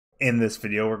In this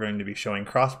video, we're going to be showing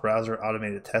cross-browser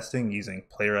automated testing using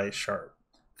Playwright Sharp.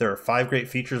 There are 5 great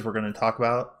features we're going to talk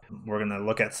about. We're going to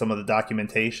look at some of the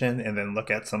documentation and then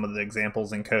look at some of the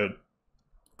examples in code.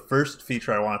 The first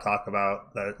feature I want to talk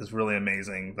about that is really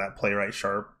amazing that Playwright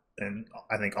Sharp, and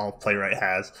I think all Playwright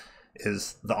has,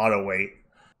 is the auto wait.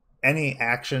 Any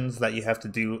actions that you have to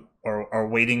do or are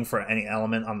waiting for any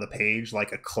element on the page,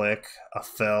 like a click, a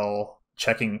fill,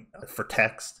 checking for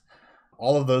text,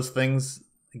 all of those things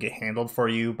get handled for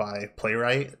you by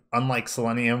Playwright. Unlike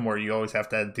Selenium, where you always have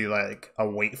to do like a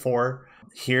wait for,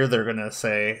 here they're going to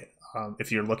say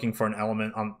if you're looking for an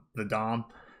element on the DOM,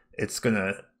 it's going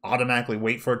to automatically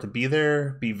wait for it to be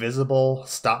there, be visible,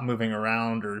 stop moving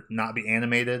around, or not be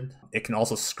animated. It can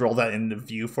also scroll that into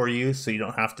view for you, so you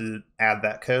don't have to add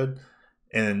that code.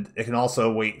 And it can also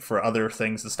wait for other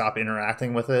things to stop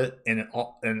interacting with it, and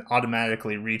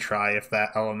automatically retry if that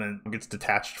element gets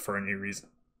detached for any reason.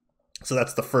 So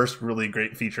that's the first really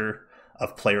great feature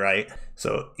of Playwright.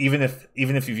 So even if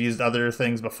you've used other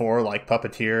things before, like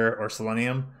Puppeteer or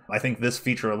Selenium, I think this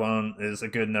feature alone is a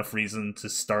good enough reason to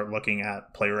start looking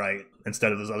at Playwright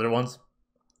instead of those other ones,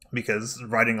 because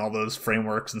writing all those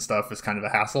frameworks and stuff is kind of a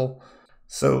hassle.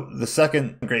 So the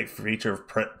second great feature of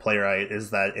Playwright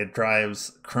is that it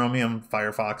drives Chromium,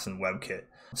 Firefox, and WebKit.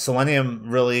 Selenium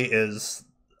really is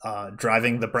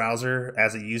driving the browser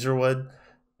as a user would,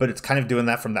 but it's kind of doing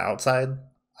that from the outside.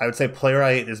 I would say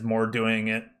Playwright is more doing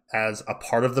it as a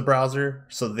part of the browser.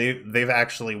 So they've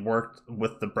actually worked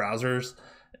with the browsers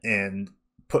and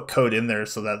put code in there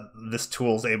so that this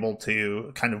tool is able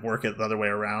to kind of work it the other way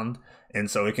around.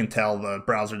 And so it can tell the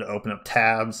browser to open up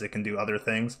tabs, it can do other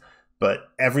things, but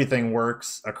everything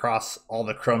works across all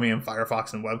the Chromium,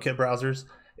 Firefox, and WebKit browsers.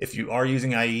 If you are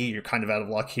using IE, you're kind of out of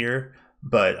luck here,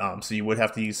 but so you would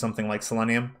have to use something like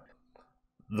Selenium.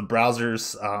 The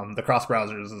browsers, the cross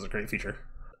browsers is a great feature.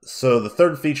 So the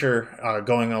third feature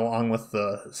going along with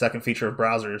the second feature of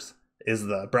browsers is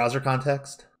the browser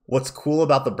context. What's cool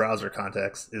about the browser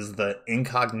context is the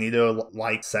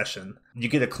incognito-like session. You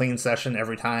get a clean session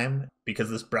every time because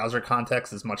this browser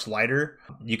context is much lighter.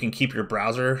 You can keep your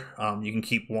browser, you can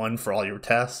keep one for all your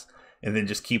tests, and then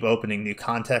just keep opening new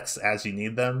contexts as you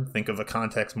need them. Think of a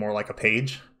context more like a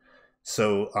page.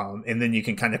 So, and then you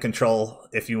can kind of control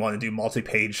if you want to do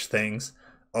multi-page things,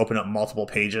 open up multiple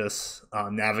pages,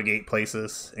 navigate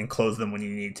places, and close them when you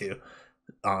need to.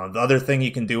 The other thing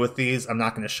you can do with these, I'm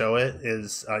not going to show it,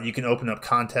 is you can open up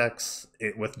contexts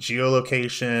with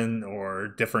geolocation or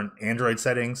different Android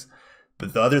settings.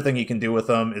 But the other thing you can do with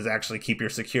them is actually keep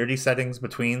your security settings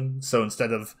between. So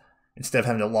instead of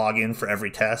having to log in for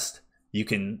every test, you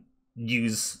can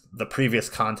use the previous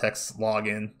context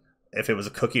login if it was a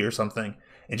cookie or something,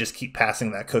 and just keep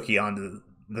passing that cookie on to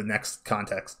the next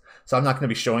context. So I'm not going to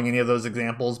be showing any of those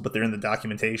examples, but they're in the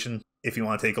documentation if you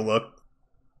want to take a look.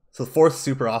 So the fourth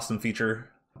super awesome feature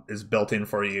is built in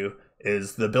for you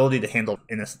is the ability to handle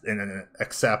in an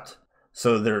accept.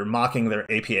 So they're mocking their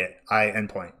API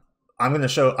endpoint. I'm going to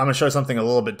show something a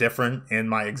little bit different in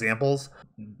my examples.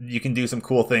 You can do some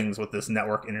cool things with this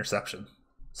network interception.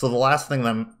 So the last thing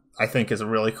that I think is a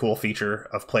really cool feature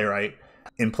of Playwright.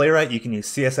 In Playwright, you can use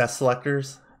CSS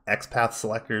selectors, XPath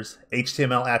selectors,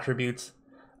 HTML attributes,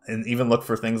 and even look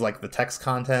for things like the text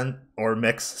content or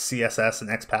mix CSS and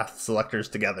XPath selectors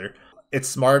together. It's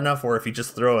smart enough where if you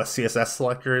just throw a CSS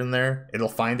selector in there, it'll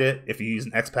find it. If you use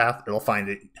an XPath, it'll find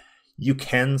it. You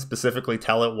can specifically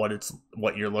tell it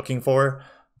what you're looking for,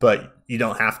 but you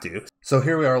don't have to. So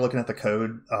here we are looking at the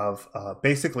code of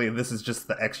basically this is just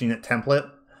the Xunit template.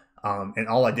 And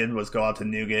all I did was go out to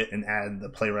NuGet and add the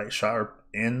Playwright Sharp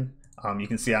in. You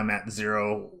can see I'm at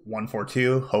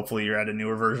 0.142. Hopefully you're at a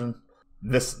newer version.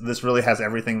 This really has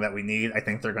everything that we need. I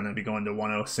think they're going to be going to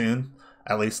 1.0 soon.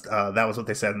 At least that was what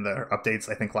they said in their updates,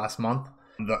 I think, last month.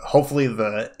 Hopefully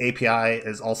the API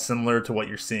is all similar to what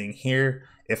you're seeing here.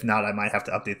 If not, I might have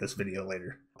to update this video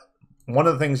later. One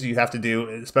of the things you have to do,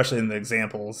 especially in the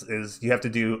examples, is you have to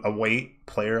do await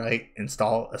Playwright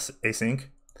install async.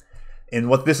 And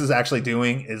what this is actually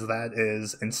doing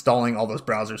is installing all those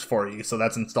browsers for you. So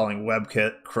that's installing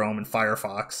WebKit, Chrome, and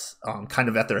Firefox kind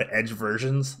of at their edge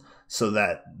versions so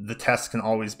that the tests can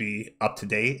always be up to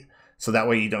date. So that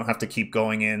way you don't have to keep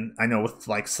going in. I know with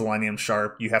like Selenium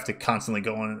Sharp, you have to constantly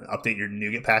go in and update your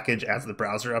NuGet package as the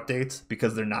browser updates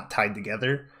because they're not tied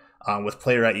together. With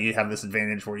Playwright, you have this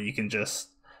advantage where you can just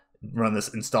run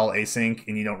this install async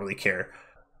and you don't really care.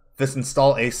 This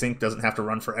install async doesn't have to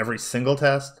run for every single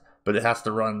test, but it has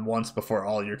to run once before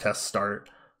all your tests start.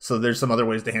 So there's some other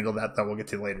ways to handle that we'll get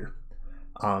to later.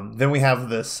 Then we have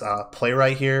this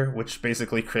Playwright here, which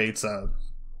basically creates a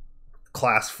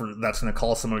class that's going to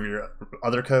call some of your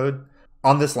other code.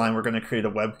 On this line, we're going to create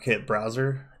a WebKit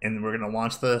browser, and we're going to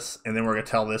launch this, and then we're going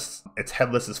to tell this its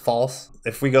headless is false.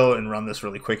 If we go and run this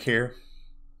really quick here,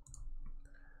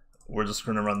 we're just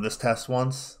going to run this test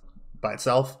once by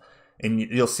itself, and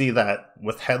you'll see that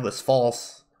with headless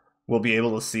false, we'll be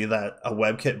able to see that a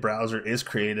WebKit browser is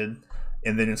created,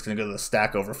 and then it's going to go to the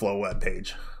Stack Overflow web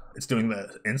page. It's doing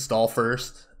the install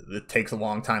first. It takes a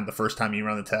long time the first time you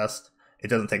run the test. It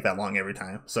doesn't take that long every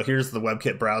time. So here's the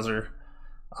WebKit browser.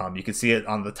 You can see it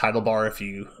on the title bar if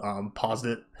you paused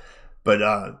it.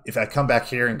 But if I come back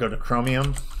here and go to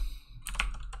Chromium,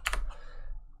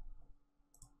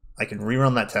 I can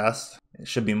rerun that test. It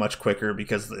should be much quicker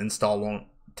because the install won't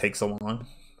take so long.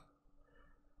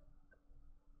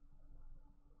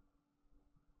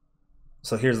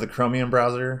 So here's the Chromium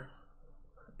browser.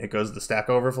 It goes to Stack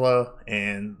Overflow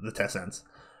and the test ends.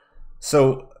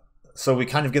 So we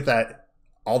kind of get that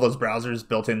all those browsers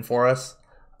built in for us.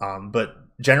 But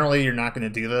generally you're not going to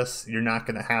do this. You're not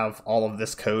going to have all of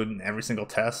this code in every single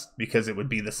test because it would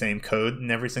be the same code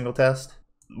in every single test.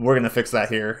 We're going to fix that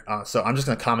here. So I'm just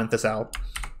going to comment this out.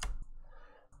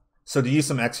 So to use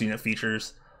some Xunit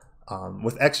features,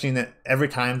 with Xunit, every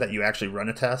time that you actually run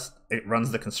a test, it runs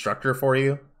the constructor for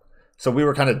you. So we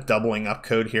were kind of doubling up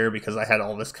code here because I had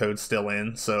all this code still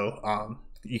in. So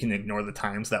you can ignore the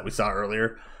times that we saw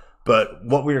earlier. But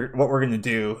what we're going to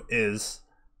do is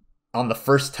on the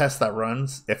first test that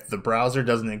runs, if the browser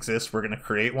doesn't exist, we're going to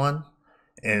create one.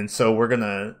 And so we're going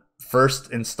to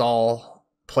first install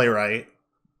Playwright,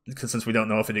 because since we don't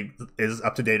know if it is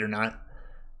up to date or not.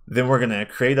 Then we're going to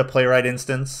create a Playwright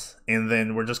instance, and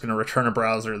then we're just going to return a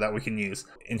browser that we can use.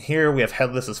 And here we have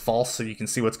headless is false, so you can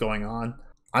see what's going on.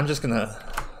 I'm just gonna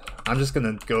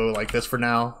go like this for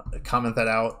now, comment that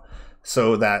out,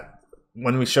 so that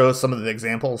when we show some of the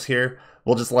examples here,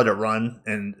 we'll just let it run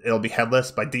and it'll be headless.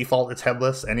 By default, it's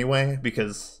headless anyway,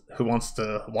 because who wants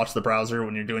to watch the browser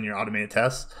when you're doing your automated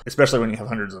tests, especially when you have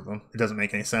hundreds of them? It doesn't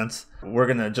make any sense. We're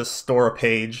gonna just store a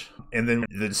page, and then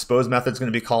the dispose method is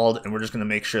gonna be called, and we're just gonna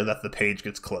make sure that the page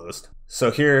gets closed.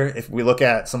 So here, if we look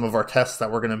at some of our tests that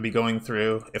we're gonna be going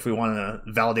through, if we wanna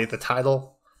validate the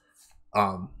title,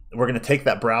 we're going to take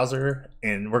that browser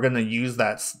and we're going to use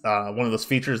that one of those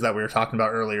features that we were talking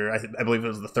about earlier. I believe it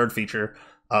was the third feature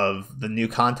of the new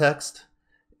context,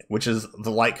 which is the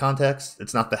light context.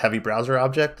 It's not the heavy browser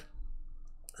object.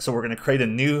 So we're going to create a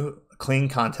new clean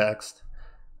context,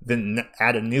 then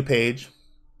add a new page,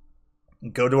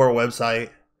 go to our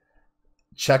website,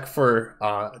 check for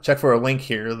a link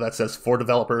here that says for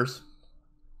developers,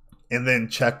 and then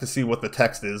check to see what the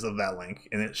text is of that link,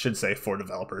 and it should say for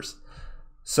developers.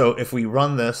 So if we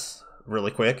run this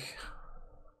really quick,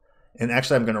 and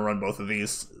actually I'm going to run both of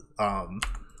these,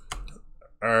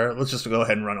 or let's just go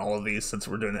ahead and run all of these since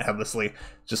we're doing it headlessly,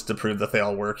 just to prove that they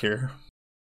all work here.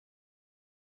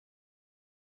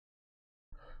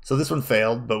 So this one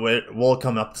failed, but we'll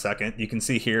come up second. You can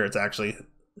see here it's actually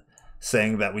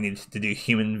saying that we need to do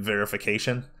human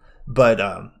verification,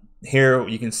 but here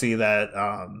you can see that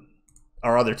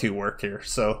our other two worked here.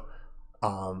 So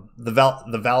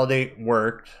the validate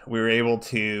worked. We were able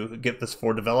to get this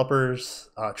for developers,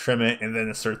 trim it, and then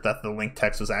assert that the link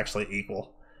text was actually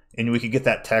equal. And we could get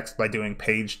that text by doing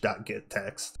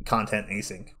page.getText content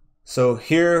async. So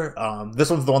here, this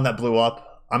one's the one that blew up.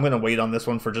 I'm going to wait on this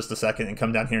one for just a second and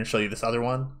come down here and show you this other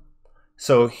one.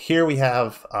 So here we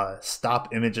have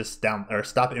stop image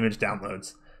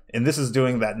downloads, and this is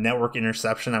doing that network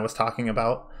interception I was talking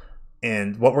about.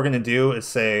 And what we're going to do is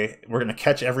say we're going to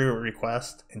catch every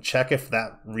request and check if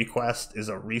that request is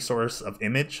a resource of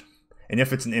image. And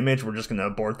if it's an image, we're just going to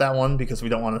abort that one because we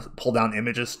don't want to pull down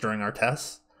images during our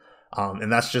tests.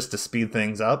 And that's just to speed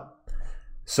things up.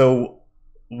 So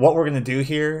what we're going to do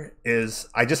here is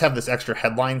I just have this extra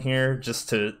headline here just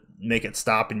to make it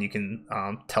stop, and you can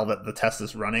tell that the test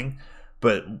is running.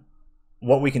 But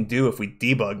what we can do if we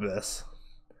debug this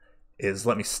is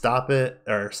let me stop it,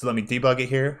 or so let me debug it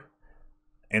here.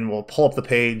 And we'll pull up the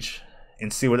page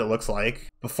and see what it looks like.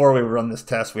 Before we run this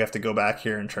test, we have to go back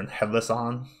here and turn headless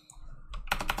on.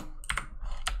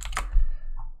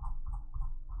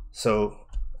 So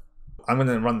I'm going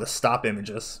to run the stop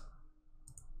images.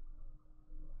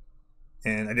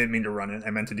 And I didn't mean to run it. I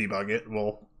meant to debug it.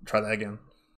 We'll try that again.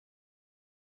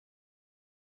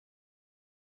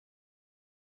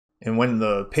 And when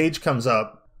the page comes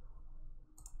up,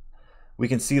 we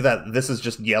can see that this is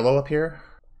just yellow up here,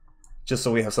 just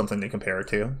so we have something to compare it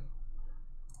to.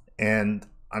 And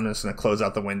I'm just going to close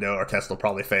out the window. Our test will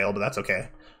probably fail, but that's okay.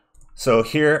 So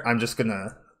here I'm just going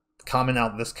to comment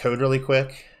out this code really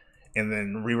quick and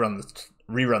then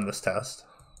rerun this test.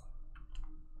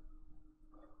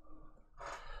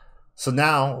 So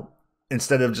now,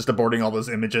 instead of just aborting all those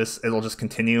images, it'll just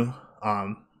continue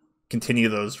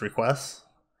those requests.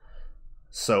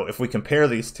 So if we compare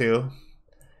these two,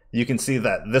 you can see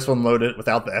that this one loaded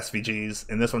without the SVGs,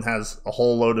 and this one has a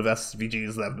whole load of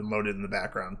SVGs that have been loaded in the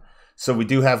background. So we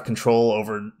do have control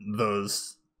over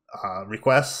those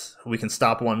requests. We can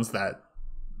stop ones that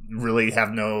really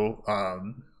have no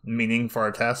meaning for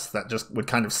our tests, that just would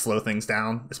kind of slow things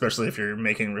down, especially if you're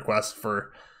making requests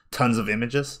for tons of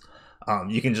images.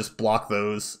 You can just block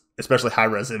those, especially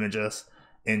high-res images,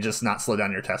 and just not slow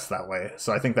down your tests that way.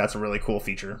 So I think that's a really cool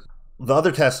feature. The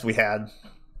other test we had,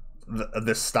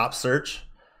 this stop search,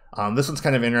 this one's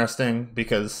kind of interesting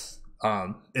because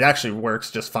it actually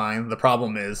works just fine. The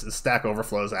problem is Stack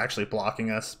Overflow is actually blocking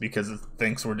us because it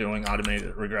thinks we're doing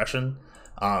automated regression,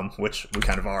 which we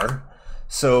kind of are.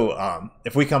 So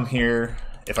if we come here,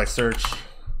 if I search,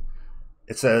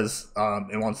 it says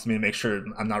it wants me to make sure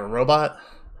I'm not a robot.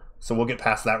 So we'll get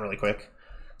past that really quick.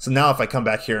 So now if I come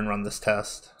back here and run this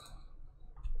test,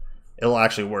 it'll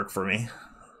actually work for me.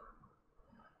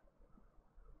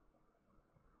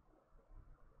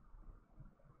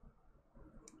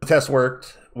 The test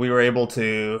worked. We were able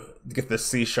to get the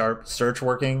C# search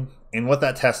working. And what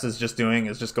that test is just doing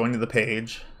is just going to the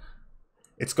page.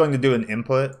 It's going to do an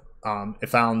input. It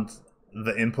found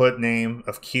the input name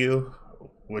of Q,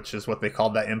 which is what they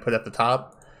called that input at the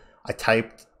top. I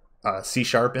typed C#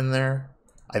 in there.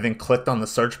 I then clicked on the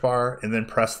search bar and then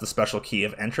pressed the special key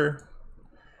of enter.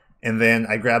 And then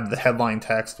I grabbed the headline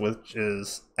text, which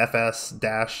is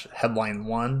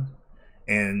FS-headline1.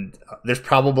 And there's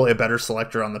probably a better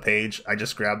selector on the page. I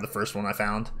just grabbed the first one I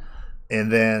found.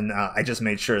 And then I just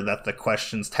made sure that the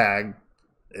questions tag,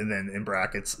 and then in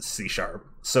brackets, C#.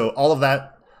 So all of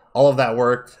that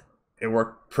worked. It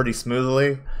worked pretty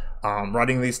smoothly.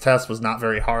 Running these tests was not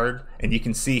very hard. And you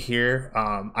can see here,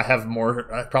 I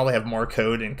probably have more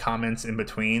code and comments in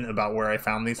between about where I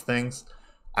found these things.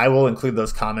 I will include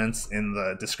those comments in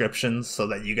the descriptions so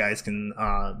that you guys can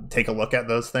take a look at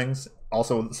those things.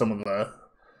 Also, some of the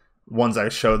ones I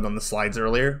showed on the slides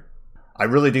earlier. I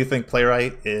really do think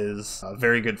Playwright is a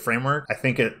very good framework. I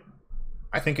think it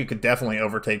could definitely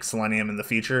overtake Selenium in the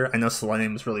future. I know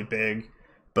Selenium is really big,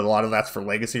 but a lot of that's for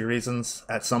legacy reasons.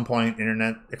 At some point,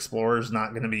 Internet Explorer is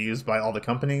not going to be used by all the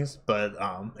companies, but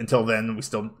until then, we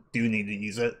still do need to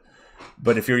use it.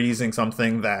 But if you're using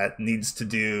something that needs to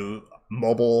do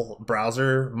mobile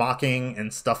browser mocking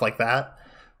and stuff like that,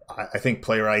 I think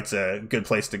Playwright's a good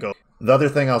place to go. The other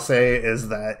thing I'll say is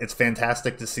that it's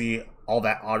fantastic to see all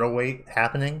that auto weight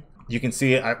happening. You can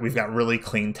see we've got really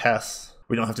clean tests.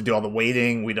 We don't have to do all the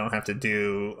weighting. We don't have to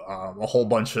do a whole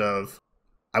bunch of,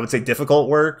 I would say, difficult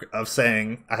work of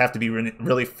saying I have to be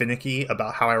really finicky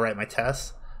about how I write my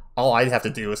tests. All I'd have to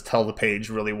do is tell the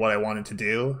page really what I wanted to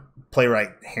do. Playwright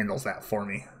handles that for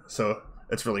me. So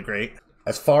it's really great.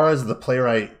 As far as the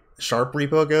Playwright Sharp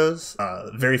repo goes,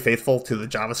 very faithful to the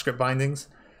JavaScript bindings,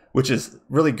 which is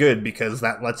really good because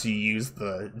that lets you use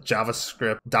the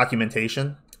JavaScript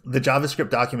documentation. The JavaScript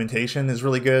documentation is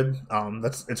really good.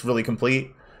 It's really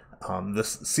complete. The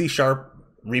C#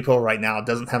 repo right now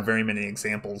doesn't have very many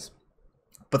examples,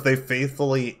 but they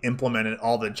faithfully implemented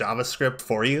all the JavaScript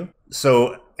for you.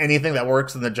 So anything that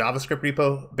works in the JavaScript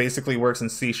repo basically works in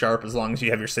C# as long as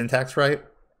you have your syntax right.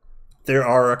 There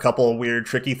are a couple of weird,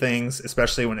 tricky things,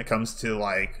 especially when it comes to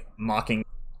like mocking,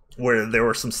 where there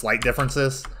were some slight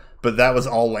differences, but that was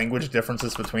all language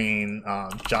differences between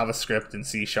JavaScript and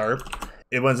C#.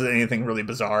 It wasn't anything really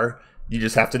bizarre. You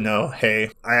just have to know,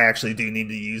 hey, I actually do need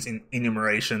to use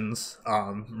enumerations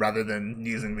rather than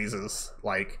using these as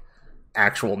like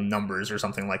actual numbers or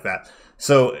something like that.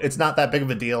 So it's not that big of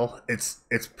a deal. It's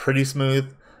pretty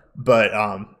smooth. But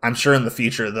I'm sure in the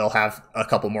future they'll have a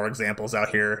couple more examples out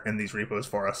here in these repos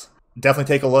for us.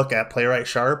 Definitely take a look at Playwright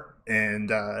Sharp,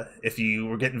 and if you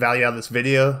were getting value out of this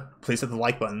video, please hit the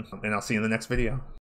like button, and I'll see you in the next video.